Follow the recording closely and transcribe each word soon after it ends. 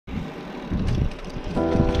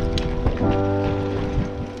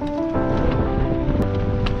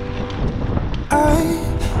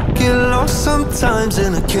sometimes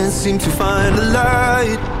and I can't seem to find a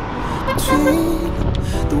light between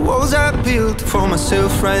the walls I built for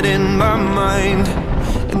myself right in my mind.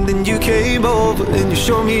 And then you came over and you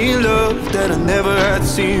showed me love that I never had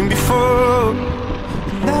seen before.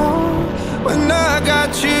 And now when I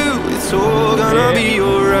got you, it's all gonna be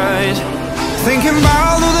alright. Thinking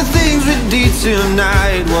about all the things we did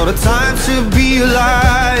tonight. What a time to be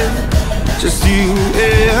alive. Just you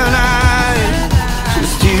and I,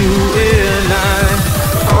 just you and I.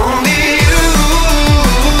 Only you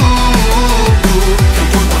can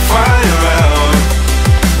put the fire out.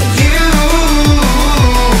 You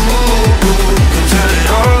can turn it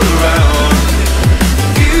all around.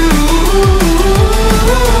 You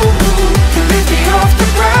can lift me off the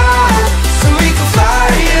ground so we can fly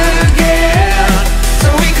again, so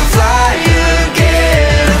we can fly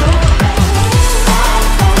again.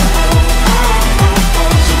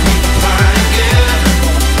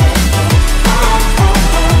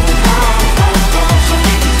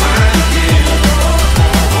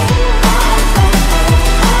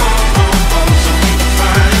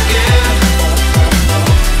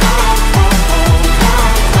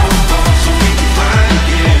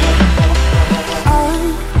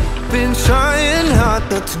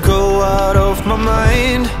 To go out of my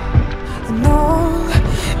mind. And all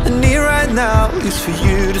I need right now is for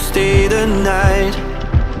you to stay the night.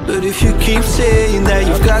 But if you keep saying that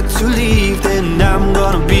you've got to leave, then I'm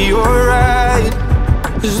gonna be alright.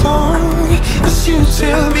 As long as you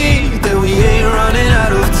tell me that we ain't running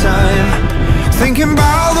out of time. Thinking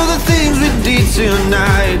about all the things we did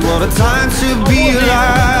tonight. What a time to be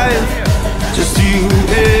alive. Just you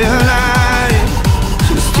and I,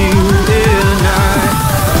 just you and I.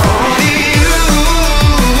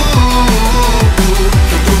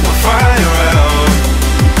 Fire out.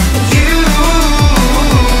 You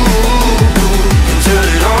can turn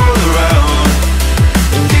it all around.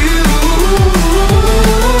 And you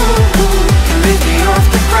can lift me off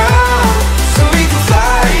the ground so we can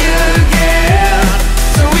fly again,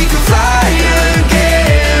 so we can fly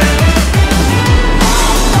again.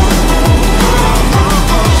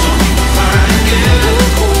 So we can fly again.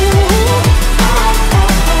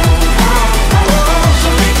 So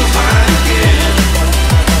we can fly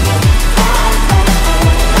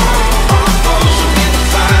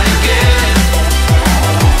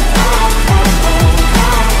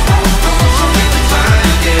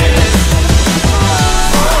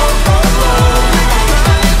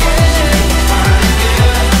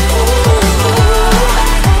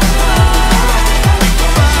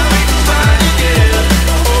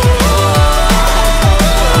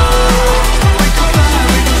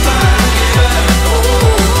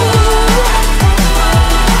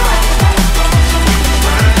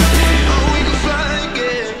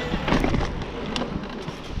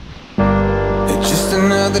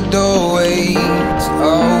The doorway to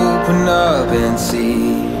open up and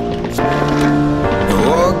see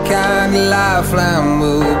what kind of lifeline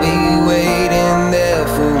will be waiting there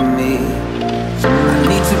for me. I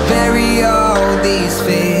need to bury all these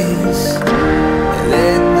fears and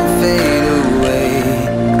let them fade away.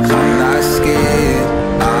 I'm not scared,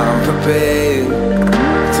 I'm prepared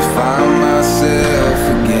to find myself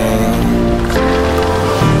again.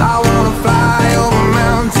 I wanna fly over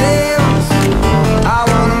mountains, I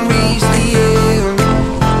wanna reach the end.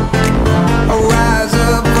 I'll rise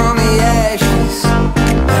up from the ashes, I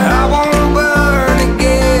wanna burn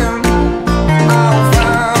again. I'll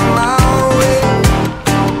find my way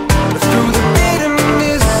through the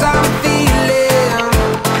bitterness I'm feeling.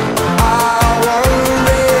 I won't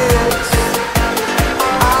rest,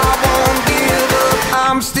 I won't give up,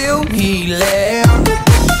 I'm still healing.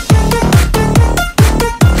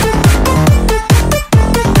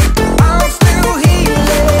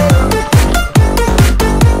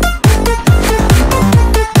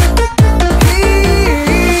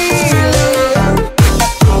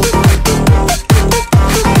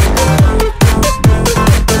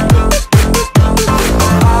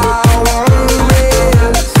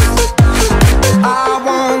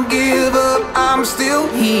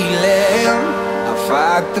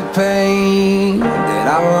 The pain that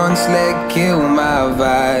I once let kill my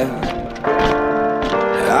vibe.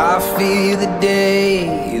 I fear the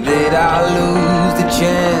day that I lose the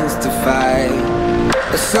chance to fight.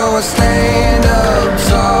 So I stand